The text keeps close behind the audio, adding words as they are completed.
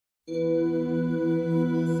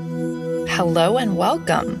Hello and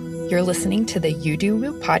welcome. You're listening to the You Do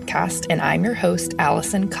Woo podcast, and I'm your host,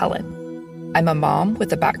 Allison Cullen. I'm a mom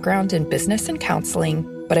with a background in business and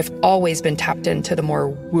counseling, but I've always been tapped into the more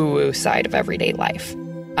woo-woo side of everyday life.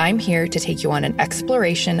 I'm here to take you on an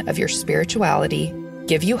exploration of your spirituality,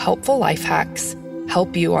 give you helpful life hacks,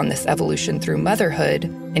 help you on this evolution through motherhood,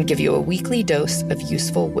 and give you a weekly dose of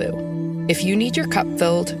useful woo. If you need your cup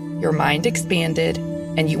filled, your mind expanded,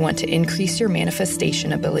 and you want to increase your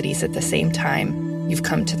manifestation abilities at the same time, you've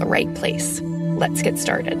come to the right place. Let's get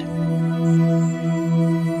started.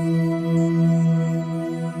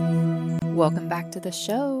 Welcome back to the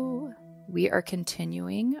show. We are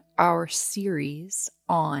continuing our series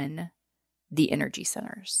on the energy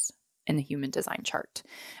centers in the human design chart.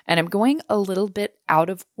 And I'm going a little bit out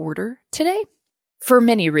of order today for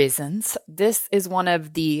many reasons. This is one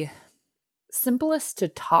of the simplest to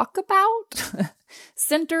talk about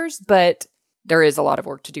centers, but there is a lot of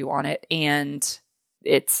work to do on it, and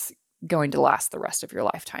it's going to last the rest of your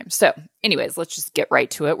lifetime. So anyways, let's just get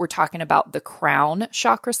right to it. We're talking about the crown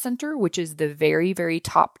chakra center, which is the very, very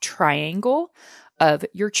top triangle of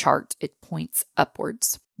your chart. It points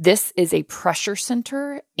upwards. This is a pressure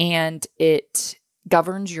center, and it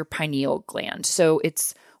governs your pineal gland. So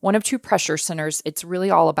it's one of two pressure centers. It's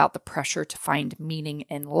really all about the pressure to find meaning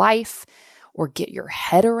in life or get your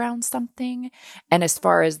head around something. And as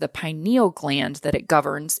far as the pineal gland that it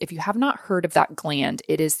governs, if you have not heard of that gland,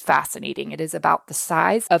 it is fascinating. It is about the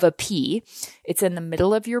size of a pea. It's in the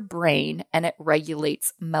middle of your brain, and it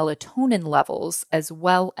regulates melatonin levels as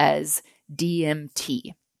well as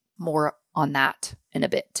DMT. More on that in a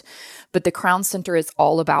bit. But the crown center is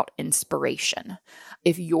all about inspiration.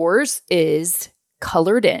 If yours is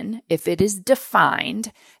colored in, if it is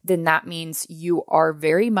defined, then that means you are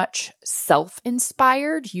very much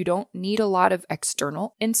self-inspired. You don't need a lot of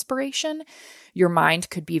external inspiration. Your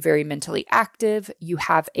mind could be very mentally active. You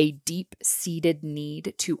have a deep-seated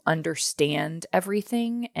need to understand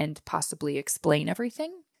everything and possibly explain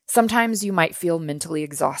everything. Sometimes you might feel mentally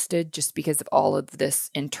exhausted just because of all of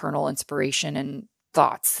this internal inspiration and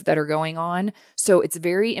thoughts that are going on. So it's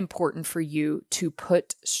very important for you to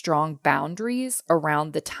put strong boundaries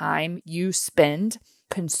around the time you spend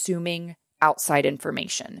consuming outside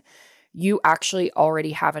information. You actually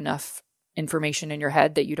already have enough information in your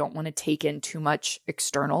head that you don't want to take in too much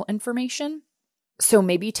external information. So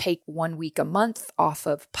maybe take 1 week a month off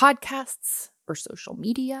of podcasts or social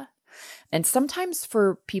media. And sometimes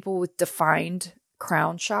for people with defined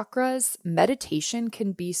crown chakras, meditation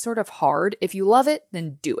can be sort of hard. If you love it,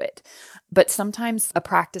 then do it. But sometimes a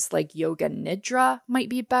practice like yoga nidra might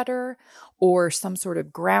be better, or some sort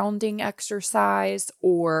of grounding exercise,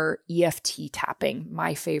 or EFT tapping.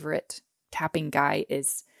 My favorite tapping guy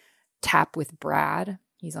is Tap with Brad.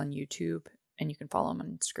 He's on YouTube, and you can follow him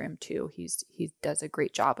on Instagram too. He does a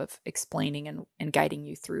great job of explaining and guiding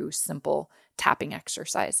you through simple tapping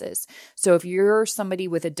exercises. So if you're somebody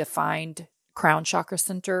with a defined crown chakra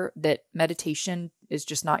center that meditation is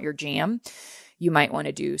just not your jam, you might want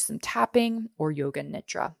to do some tapping or yoga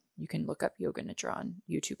nidra. You can look up yoga nidra on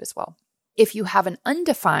YouTube as well. If you have an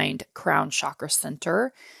undefined crown chakra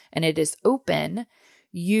center and it is open,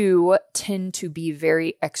 you tend to be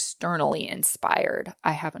very externally inspired.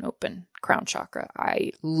 I have an open crown chakra.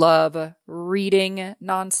 I love reading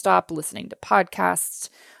nonstop, listening to podcasts.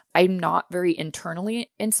 I'm not very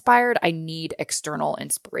internally inspired. I need external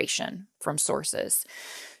inspiration from sources.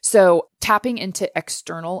 So tapping into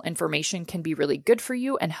external information can be really good for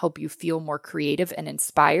you and help you feel more creative and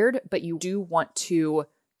inspired, but you do want to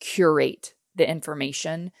curate the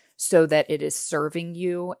information so that it is serving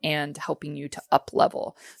you and helping you to up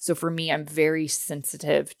level. So for me, I'm very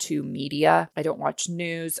sensitive to media. I don't watch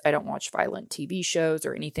news. I don't watch violent TV shows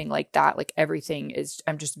or anything like that. Like everything is,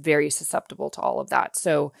 I'm just very susceptible to all of that.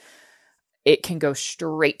 So it can go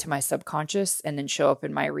straight to my subconscious and then show up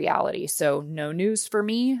in my reality. So no news for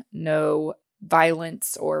me, no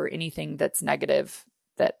violence or anything that's negative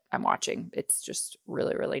that I'm watching. It's just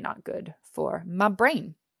really, really not good for my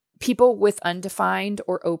brain. People with undefined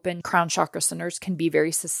or open crown chakra centers can be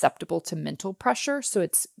very susceptible to mental pressure. So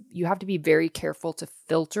you have to be very careful to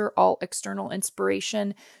filter all external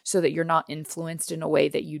inspiration so that you're not influenced in a way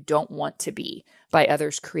that you don't want to be by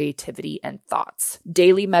others' creativity and thoughts.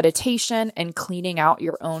 Daily meditation and cleaning out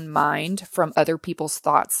your own mind from other people's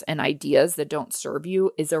thoughts and ideas that don't serve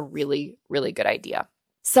you is a really, really good idea.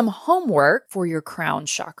 Some homework for your crown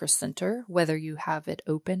chakra center, whether you have it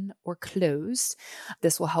open or closed.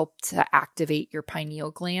 This will help to activate your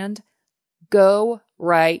pineal gland. Go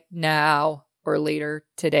right now or later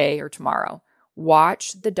today or tomorrow.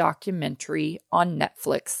 watch the documentary on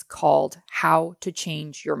Netflix called How to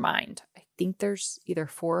Change Your Mind. I think there's either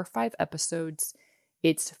 4 or 5 episodes.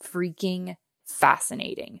 It's freaking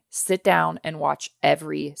fascinating. Sit down and watch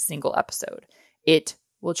every single episode. It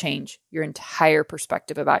will change your entire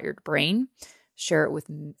perspective about your brain. Share it with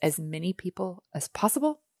as many people as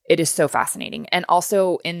possible. It is so fascinating. And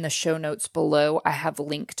also in the show notes below, I have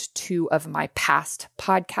linked 2 of my past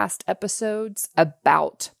podcast episodes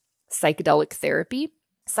about psychedelic therapy.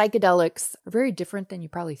 Psychedelics are very different than you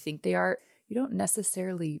probably think they are. You don't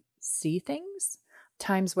necessarily see things.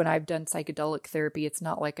 Times when I've done psychedelic therapy, it's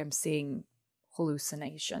not like I'm seeing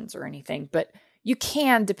hallucinations or anything, but you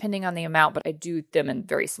can depending on the amount, but I do them in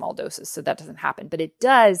very small doses, so that doesn't happen. But it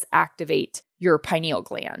does activate your pineal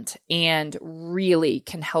gland and really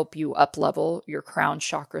can help you up-level your crown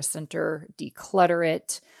chakra center, declutter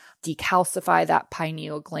it, decalcify that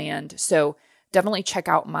pineal gland. So definitely check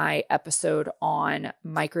out my episode on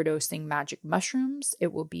microdosing magic mushrooms.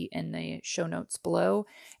 It will be in the show notes below.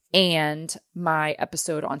 And my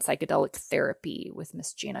episode on psychedelic therapy with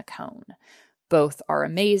Miss Jana Cohn. Both are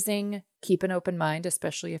amazing. Keep an open mind,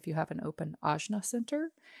 especially if you have an open Ajna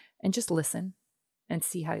center, and just listen and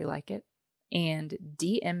see how you like it. And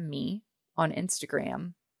DM me on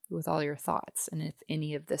Instagram with all your thoughts and if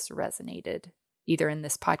any of this resonated, either in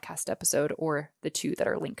this podcast episode or the 2 that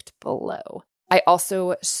are linked below. I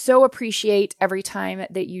also so appreciate every time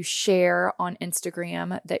that you share on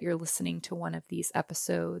Instagram that you're listening to one of these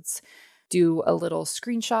episodes. Do a little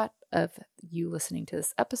screenshot of you listening to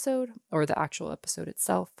this episode or the actual episode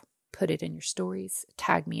itself. Put it in your stories.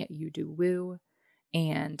 Tag me at YouDoWoo.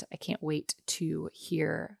 And I can't wait to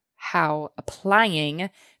hear how applying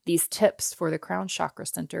these tips for the crown chakra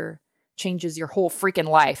center changes your whole freaking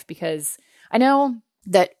life. Because I know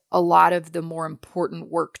that a lot of the more important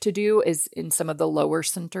work to do is in some of the lower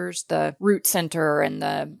centers, the root center and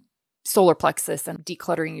the solar plexus, and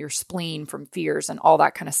decluttering your spleen from fears and all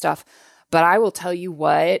that kind of stuff. But I will tell you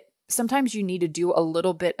what, sometimes you need to do a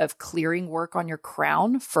little bit of clearing work on your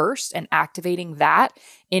crown first and activating that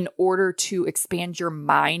in order to expand your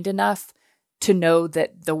mind enough to know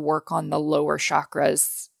that the work on the lower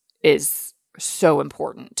chakras is so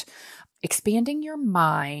important. Expanding your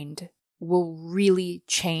mind will really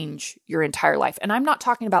change your entire life. And I'm not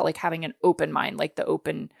talking about like having an open mind, like the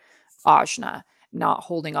open Ajna, not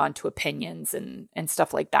holding on to opinions and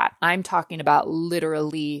stuff like that. I'm talking about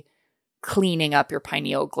literally cleaning up your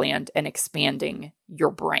pineal gland and expanding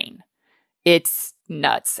your brain. It's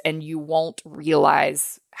nuts, and you won't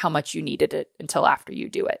realize how much you needed it until after you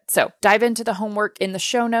do it. So dive into the homework in the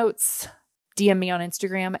show notes. DM me on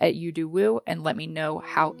Instagram at YouDoWoo and let me know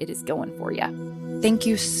how it is going for you. Thank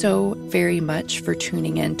you so very much for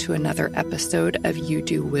tuning in to another episode of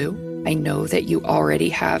YouDoWoo. I know that you already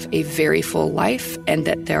have a very full life and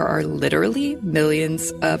that there are literally millions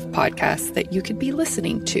of podcasts that you could be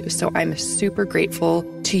listening to. So I'm super grateful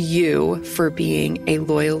to you for being a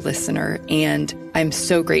loyal listener. And I'm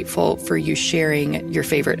so grateful for you sharing your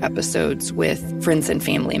favorite episodes with friends and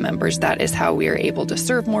family members. That is how we are able to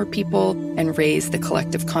serve more people and raise the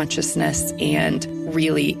collective consciousness and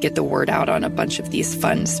really get the word out on a bunch of these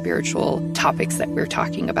fun spiritual topics that we're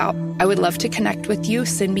talking about. I would love to connect with you.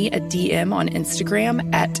 Send me a DM on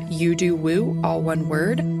Instagram at YouDoWoo, all one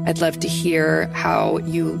word. I'd love to hear how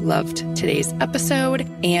you loved today's episode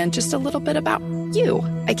and just a little bit about you.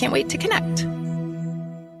 I can't wait to connect.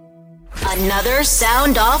 Another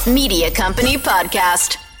Sound Off Media Company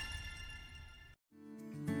podcast.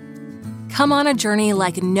 Come on a journey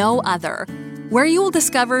like no other, where you will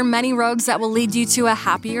discover many roads that will lead you to a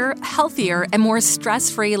happier, healthier, and more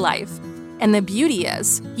stress-free life. And the beauty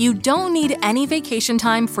is, you don't need any vacation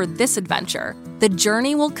time for this adventure. The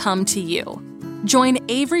journey will come to you. Join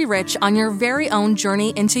Avery Rich on your very own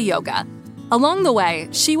journey into yoga. Along the way,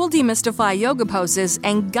 she will demystify yoga poses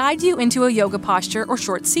and guide you into a yoga posture or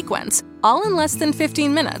short sequence, all in less than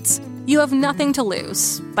 15 minutes. You have nothing to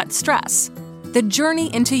lose but stress. The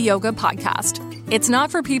Journey into Yoga podcast. It's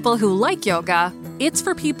not for people who like yoga, it's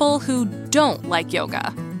for people who don't like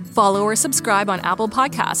yoga. Follow or subscribe on Apple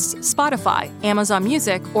Podcasts, Spotify, Amazon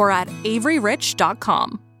Music, or at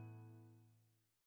averyrich.com.